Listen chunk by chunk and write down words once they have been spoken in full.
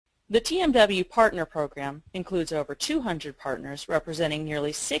The TMW Partner Program includes over 200 partners representing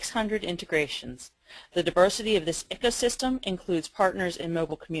nearly 600 integrations. The diversity of this ecosystem includes partners in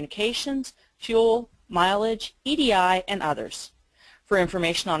mobile communications, fuel, mileage, EDI, and others. For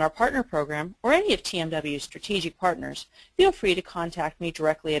information on our partner program or any of TMW's strategic partners, feel free to contact me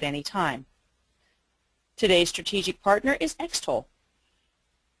directly at any time. Today's strategic partner is EXTOL.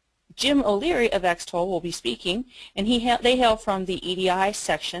 Jim O'Leary of EXTOL will be speaking, and they hail from the EDI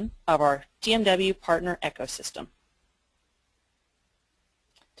section of our TMW partner ecosystem.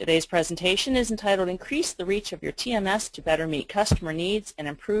 Today's presentation is entitled Increase the Reach of Your TMS to Better Meet Customer Needs and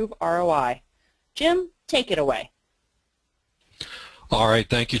Improve ROI. Jim, take it away. All right,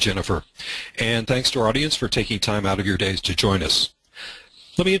 thank you, Jennifer. And thanks to our audience for taking time out of your days to join us.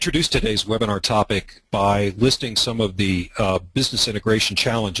 Let me introduce today's webinar topic by listing some of the business integration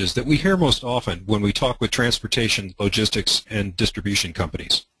challenges that we hear most often when we talk with transportation, logistics, and distribution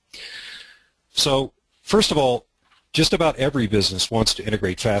companies. So, first of all, just about every business wants to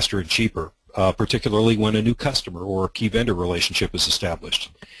integrate faster and cheaper, particularly when a new customer or key vendor relationship is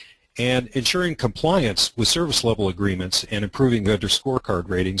established. And ensuring compliance with service level agreements and improving vendor scorecard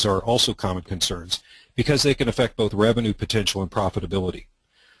ratings are also common concerns because they can affect both revenue potential and profitability.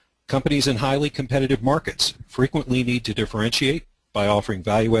 Companies in highly competitive markets frequently need to differentiate by offering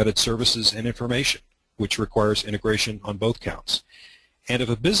value-added services and information, which requires integration on both counts. And if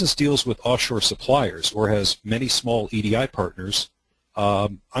a business deals with offshore suppliers or has many small EDI partners,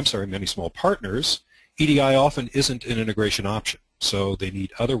 many small partners, EDI often isn't an integration option. So they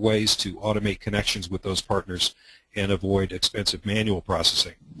need other ways to automate connections with those partners and avoid expensive manual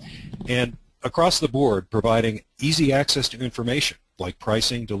processing. And across the board, providing easy access to information like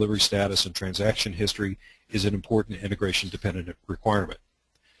pricing, delivery status, and transaction history is an important integration-dependent requirement.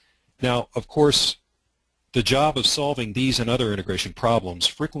 Now, of course, the job of solving these and other integration problems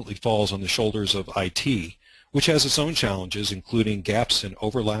frequently falls on the shoulders of IT, which has its own challenges, including gaps and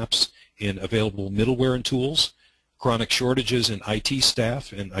overlaps in available middleware and tools, chronic shortages in IT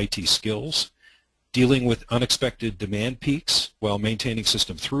staff and IT skills, dealing with unexpected demand peaks while maintaining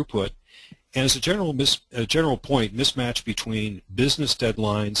system throughput, and as a general point, mismatch between business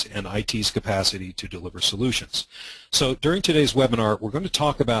deadlines and IT's capacity to deliver solutions. So during today's webinar, we're going to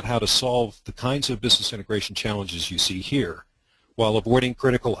talk about how to solve the kinds of business integration challenges you see here while avoiding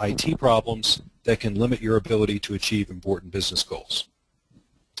critical IT problems that can limit your ability to achieve important business goals.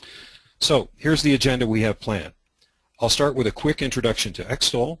 So here's the agenda we have planned. I'll start with a quick introduction to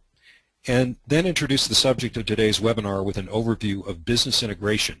EXTOL and then introduce the subject of today's webinar with an overview of business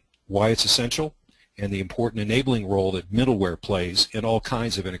integration, why it's essential, and the important enabling role that middleware plays in all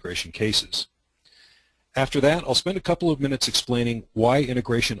kinds of integration cases. After that, I'll spend a couple of minutes explaining why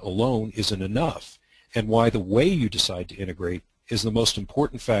integration alone isn't enough and why the way you decide to integrate is the most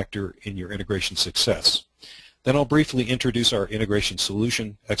important factor in your integration success. Then I'll briefly introduce our integration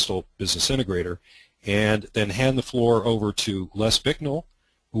solution, EXTOL Business Integrator, and then hand the floor over to Les Bicknell,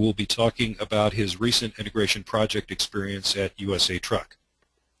 who will be talking about his recent integration project experience at USA Truck.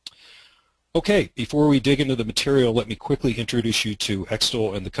 Okay, before we dig into the material, let me quickly introduce you to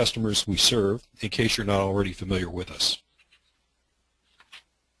EXTOL and the customers we serve, in case you're not already familiar with us.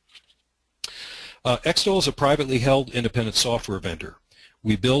 EXTOL is a privately held independent software vendor.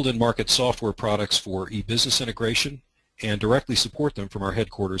 We build and market software products for e-business integration and directly support them from our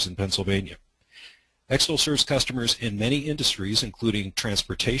headquarters in Pennsylvania. EXTOL serves customers in many industries, including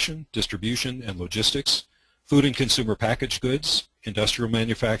transportation, distribution, and logistics, food and consumer packaged goods, industrial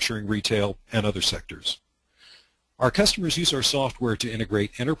manufacturing, retail, and other sectors. Our customers use our software to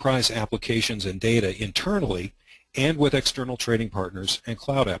integrate enterprise applications and data internally and with external trading partners and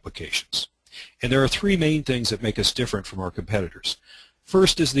cloud applications. And there are three main things that make us different from our competitors.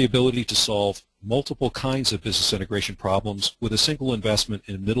 First is the ability to solve multiple kinds of business integration problems with a single investment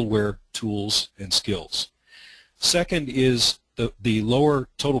in middleware, tools, and skills. Second is the lower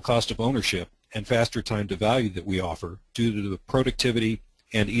total cost of ownership and faster time to value that we offer due to the productivity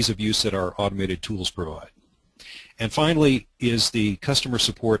and ease of use that our automated tools provide. And finally is the customer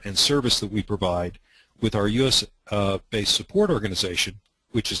support and service that we provide with our US-based support organization,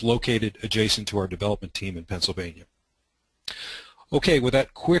 which is located adjacent to our development team in Pennsylvania. Okay, with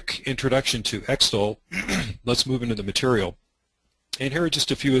that quick introduction to EXTOL, let's move into the material. And here are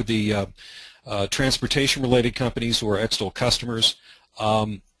just a few of the transportation-related companies who are EXTOL customers.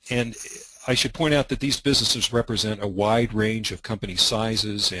 And I should point out that these businesses represent a wide range of company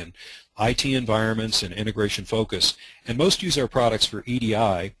sizes and IT environments and integration focus, and most use our products for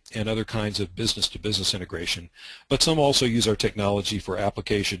EDI and other kinds of business-to-business integration, but some also use our technology for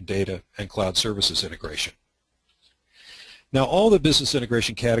application, data, and cloud services integration. Now, all the business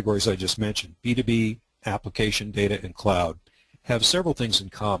integration categories I just mentioned, B2B, application, data, and cloud, have several things in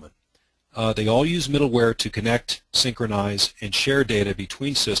common. They all use middleware to connect, synchronize, and share data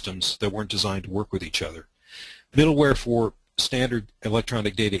between systems that weren't designed to work with each other. Middleware for standard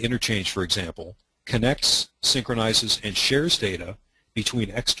electronic data interchange, for example, connects, synchronizes, and shares data between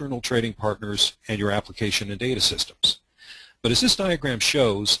external trading partners and your application and data systems. But as this diagram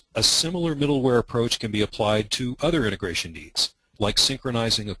shows, a similar middleware approach can be applied to other integration needs, like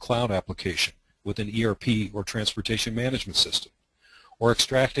synchronizing a cloud application with an ERP or transportation management system, or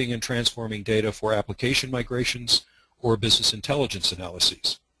extracting and transforming data for application migrations or business intelligence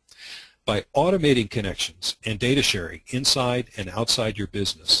analyses. By automating connections and data sharing inside and outside your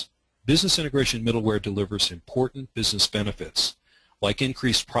business, business integration middleware delivers important business benefits, like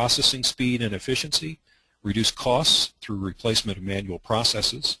increased processing speed and efficiency, reduced costs through replacement of manual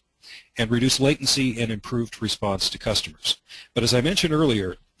processes, and reduced latency and improved response to customers. But as I mentioned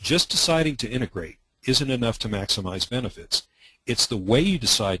earlier, just deciding to integrate isn't enough to maximize benefits. It's the way you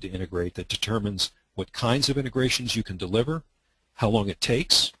decide to integrate that determines what kinds of integrations you can deliver, how long it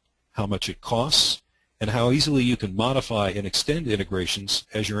takes, how much it costs, and how easily you can modify and extend integrations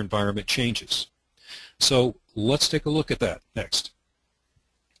as your environment changes. So let's take a look at that next.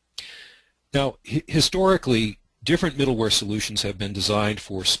 Now, historically, different middleware solutions have been designed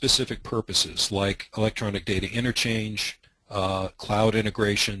for specific purposes like electronic data interchange, cloud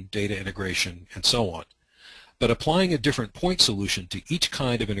integration, data integration, and so on. But applying a different point solution to each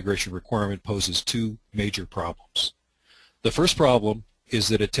kind of integration requirement poses two major problems. The first problem is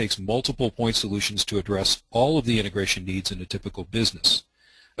that it takes multiple point solutions to address all of the integration needs in a typical business.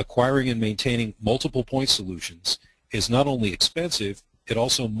 Acquiring and maintaining multiple point solutions is not only expensive, it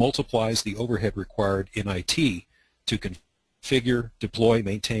also multiplies the overhead required in IT to configure, deploy,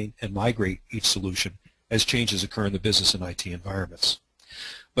 maintain, and migrate each solution as changes occur in the business and IT environments.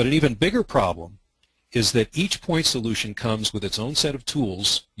 But an even bigger problem is that each point solution comes with its own set of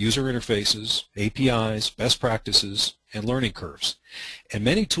tools, user interfaces, APIs, best practices, and learning curves. And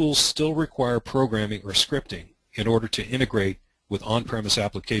many tools still require programming or scripting in order to integrate with on-premise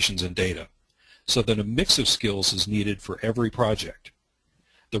applications and data, so that a mix of skills is needed for every project.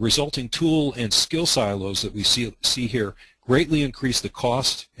 The resulting tool and skill silos that we see here greatly increase the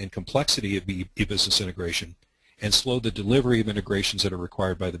cost and complexity of e-business integration and slow the delivery of integrations that are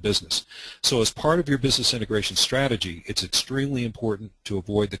required by the business. So as part of your business integration strategy, it's extremely important to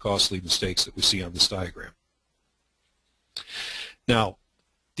avoid the costly mistakes that we see on this diagram. Now,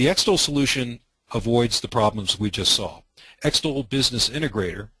 the EXTOL solution avoids the problems we just saw. EXTOL Business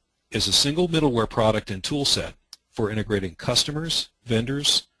Integrator is a single middleware product and tool set for integrating customers,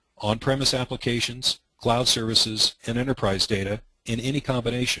 vendors, on-premise applications, cloud services, and enterprise data in any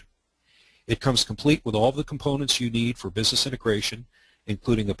combination. It comes complete with all of the components you need for business integration,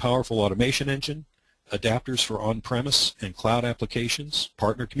 including a powerful automation engine, adapters for on-premise and cloud applications,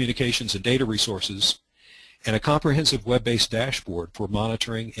 partner communications and data resources, and a comprehensive web-based dashboard for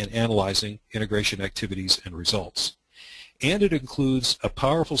monitoring and analyzing integration activities and results. And it includes a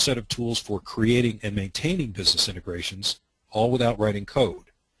powerful set of tools for creating and maintaining business integrations, all without writing code.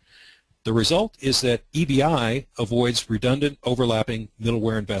 The result is that EBI avoids redundant overlapping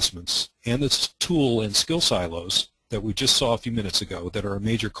middleware investments and the tool and skill silos that we just saw a few minutes ago that are a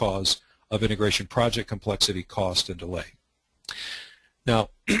major cause of integration project complexity, cost, and delay. Now,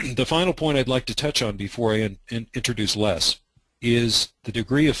 the final point I'd like to touch on before I introduce Les is the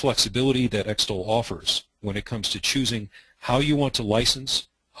degree of flexibility that EXTOL offers when it comes to choosing how you want to license,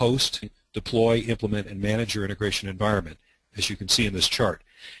 host, deploy, implement, and manage your integration environment, as you can see in this chart.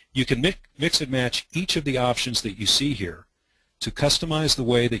 You can mix and match each of the options that you see here to customize the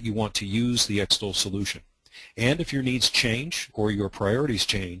way that you want to use the EXTOL solution. And if your needs change or your priorities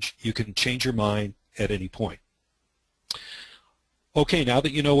change, you can change your mind at any point. Okay, now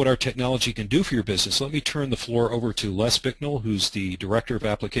that you know what our technology can do for your business, let me turn the floor over to Les Bicknell, who's the Director of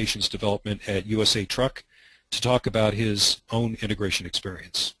Applications Development at USA Truck, to talk about his own integration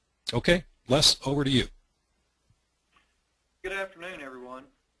experience. Okay, Les, over to you. Good afternoon, everyone.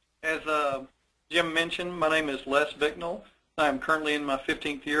 As Jim mentioned, my name is Les Bicknell. I am currently in my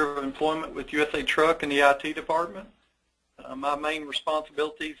 15th year of employment with USA Truck in the IT department. My main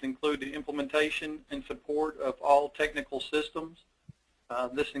responsibilities include the implementation and support of all technical systems.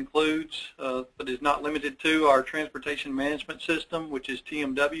 This includes, but is not limited to, our transportation management system, which is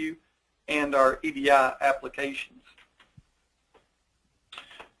TMW, and our EDI applications.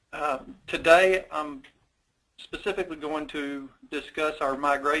 Today, I'm specifically going to discuss our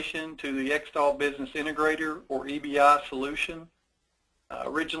migration to the EXTOL Business Integrator, or EBI, solution.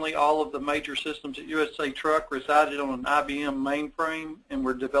 Originally, all of the major systems at USA Truck resided on an IBM mainframe and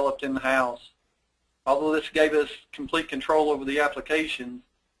were developed in-house. Although this gave us complete control over the applications,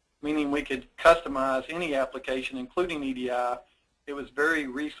 meaning we could customize any application, including EDI, it was very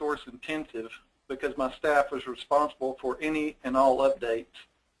resource intensive because my staff was responsible for any and all updates.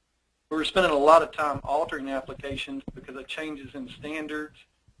 We were spending a lot of time altering applications because of changes in standards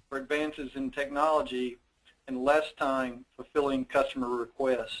or advances in technology, and less time fulfilling customer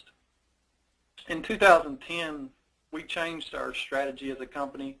requests. In 2010, we changed our strategy as a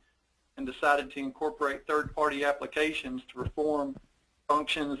company and decided to incorporate third-party applications to perform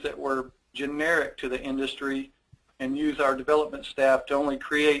functions that were generic to the industry and use our development staff to only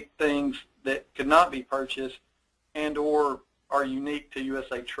create things that could not be purchased and or are unique to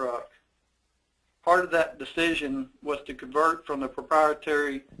USA Truck. Part of that decision was to convert from the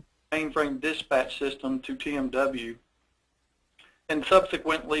proprietary mainframe dispatch system to TMW. And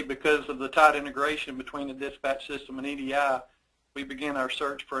subsequently, because of the tight integration between the dispatch system and EDI, we began our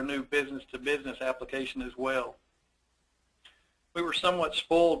search for a new business-to-business application as well. We were somewhat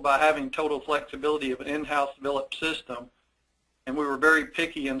spoiled by having total flexibility of an in-house developed system, and we were very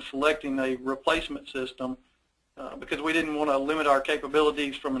picky in selecting a replacement system because we didn't want to limit our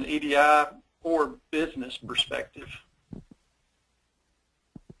capabilities from an EDI or business perspective.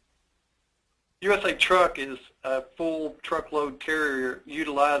 USA Truck is a full truckload carrier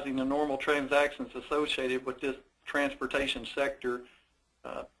utilizing the normal transactions associated with this transportation sector,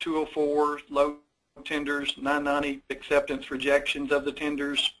 204s, load tenders, 990 acceptance rejections of the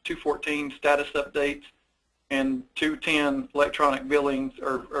tenders, 214 status updates, and 210 electronic billings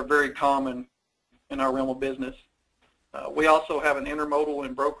are very common in our realm of business. We also have an intermodal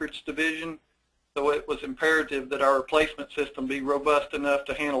and brokerage division, so it was imperative that our replacement system be robust enough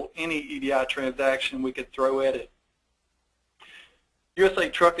to handle any EDI transaction we could throw at it. USA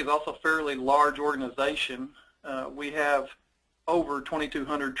Truck is also a fairly large organization. We have over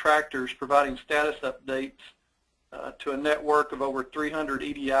 2,200 tractors providing status updates to a network of over 300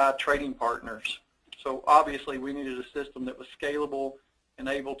 EDI trading partners. So obviously we needed a system that was scalable and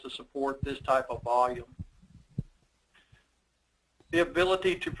able to support this type of volume. The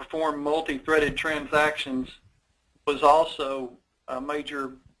ability to perform multi-threaded transactions was also a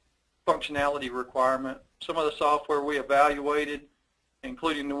major functionality requirement. Some of the software we evaluated,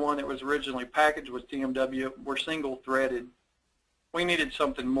 including the one that was originally packaged with TMW, were single-threaded. We needed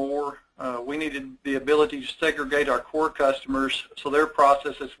something more. We needed the ability to segregate our core customers so their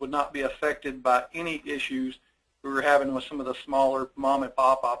processes would not be affected by any issues we were having with some of the smaller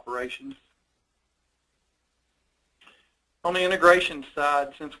mom-and-pop operations. On the integration side,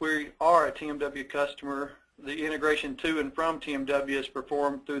 since we are a TMW customer, the integration to and from TMW is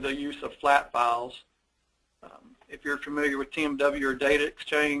performed through the use of flat files. If you're familiar with TMW or data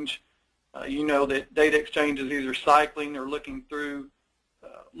exchange, you know that data exchange is either cycling or looking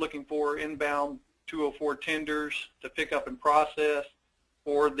for inbound 204 tenders to pick up and process,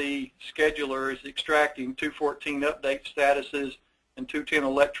 or the scheduler is extracting 214 update statuses and 210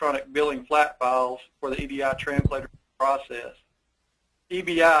 electronic billing flat files for the EDI translator process.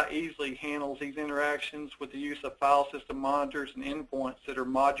 EBI easily handles these interactions with the use of file system monitors and endpoints that are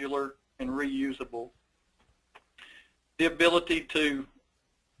modular and reusable. The ability to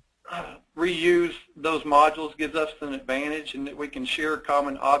reuse those modules gives us an advantage in that we can share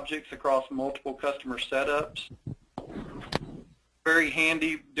common objects across multiple customer setups. Very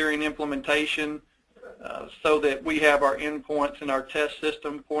handy during implementation so that we have our endpoints in our test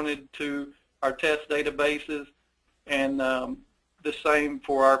system pointed to our test databases, and the same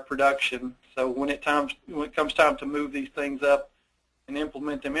for our production. So when it comes time to move these things up and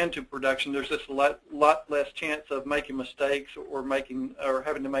implement them into production, there's just a lot less chance of making mistakes or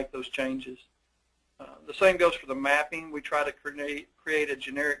having to make those changes. The same goes for the mapping. We try to create a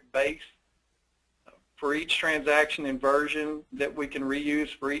generic base for each transaction and version that we can reuse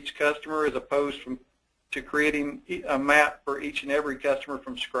for each customer, as opposed to creating a map for each and every customer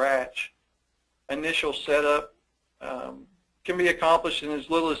from scratch. Initial setup can be accomplished in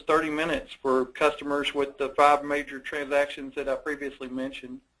as little as 30 minutes for customers with the 5 major transactions that I previously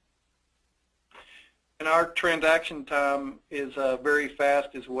mentioned. And our transaction time is very fast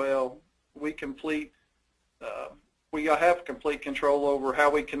as well. We have complete control over how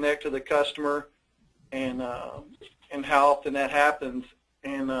we connect to the customer and how often that happens.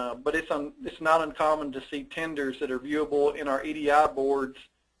 And but it's not uncommon to see tenders that are viewable in our EDI boards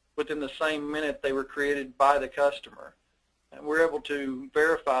within the same minute they were created by the customer. And we're able to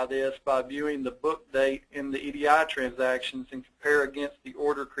verify this by viewing the book date in the EDI transactions and compare against the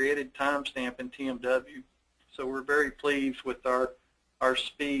order created timestamp in TMW. So we're very pleased with our our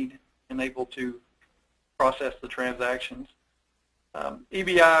speed and able to process the transactions.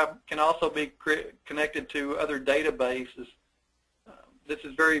 EBI can also be connected to other databases. This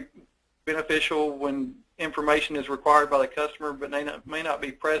is very beneficial when information is required by the customer but may not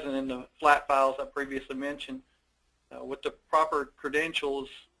be present in the flat files I previously mentioned. With the proper credentials,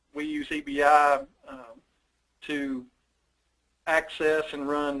 we use EBI to access and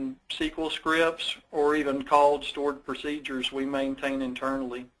run SQL scripts or even called stored procedures we maintain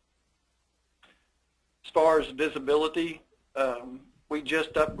internally. As far as visibility, we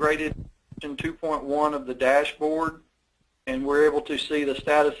just upgraded version 2.1 of the dashboard, and we're able to see the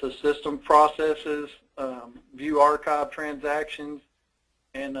status of system processes, view archive transactions,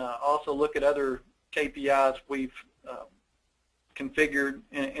 and also look at other KPIs we've configured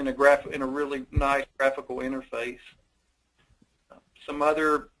in a really nice graphical interface. Some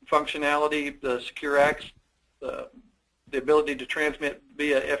other functionality, the secure access, the ability to transmit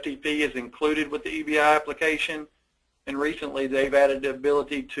via FTP is included with the EBI application, and recently they've added the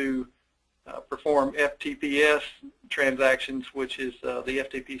ability to perform FTPS transactions, which is the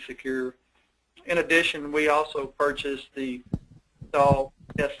FTP secure. In addition, we also purchased the EXTOL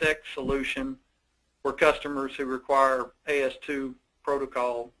SX solution for customers who require AS2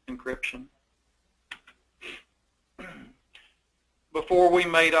 protocol encryption. Before we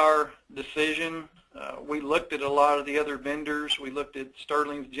made our decision, we looked at a lot of the other vendors. We looked at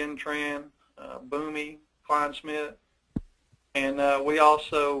Sterling's Gentran, Boomi, Kleinsmith, and we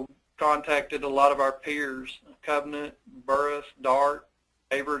also contacted a lot of our peers, Covenant, Burris, Dart,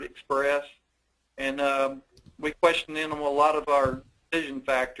 Averitt Express, and we questioned them on a lot of our decision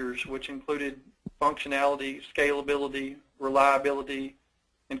factors, which included functionality, scalability, reliability,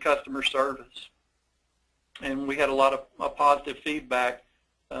 and customer service. And we had a lot of positive feedback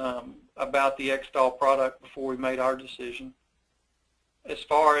about the EXTOL product before we made our decision. As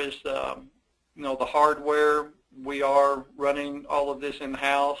far as the hardware, we are running all of this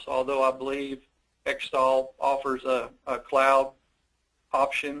in-house, although I believe EXTOL offers a cloud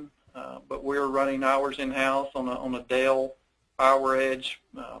option, but we're running ours in-house on a Dell PowerEdge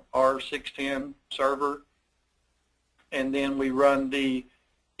R610 server, and then we run the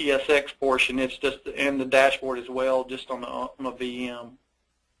ESX portion. It's just, and the dashboard as well, just on a VM.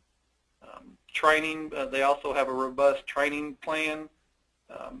 Training, they also have a robust training plan.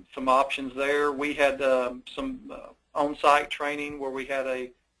 Some options there. We had some on-site training where we had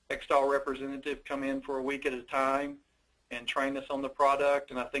a EXTOL representative come in for a week at a time and train us on the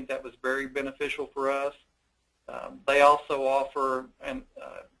product, and I think that was very beneficial for us. They also offer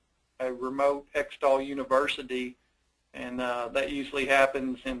a remote EXTOL University, and that usually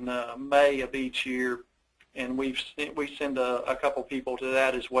happens in May of each year, and we send a couple people to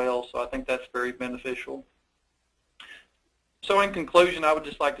that as well, so I think that's very beneficial. So in conclusion, I would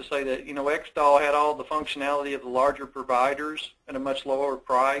just like to say that EXTOL had all the functionality of the larger providers at a much lower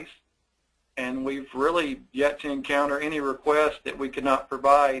price, and we've really yet to encounter any request that we could not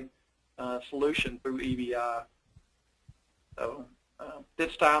provide a solution through EBI. So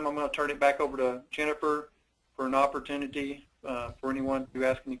this time I'm going to turn it back over to Jennifer for an opportunity for anyone to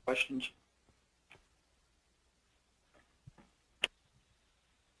ask any questions.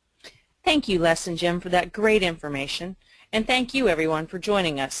 Thank you, Les and Jim, for that great information, and thank you, everyone, for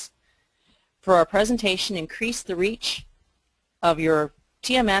joining us for our presentation, Increase the Reach of Your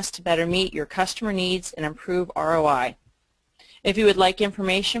TMS to better meet your customer needs and improve ROI. If you would like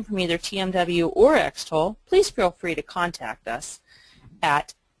information from either TMW or EXTOL, please feel free to contact us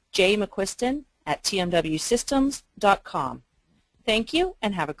at jmcquiston@tmwsystems.com. Thank you,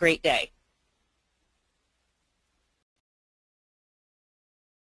 and have a great day.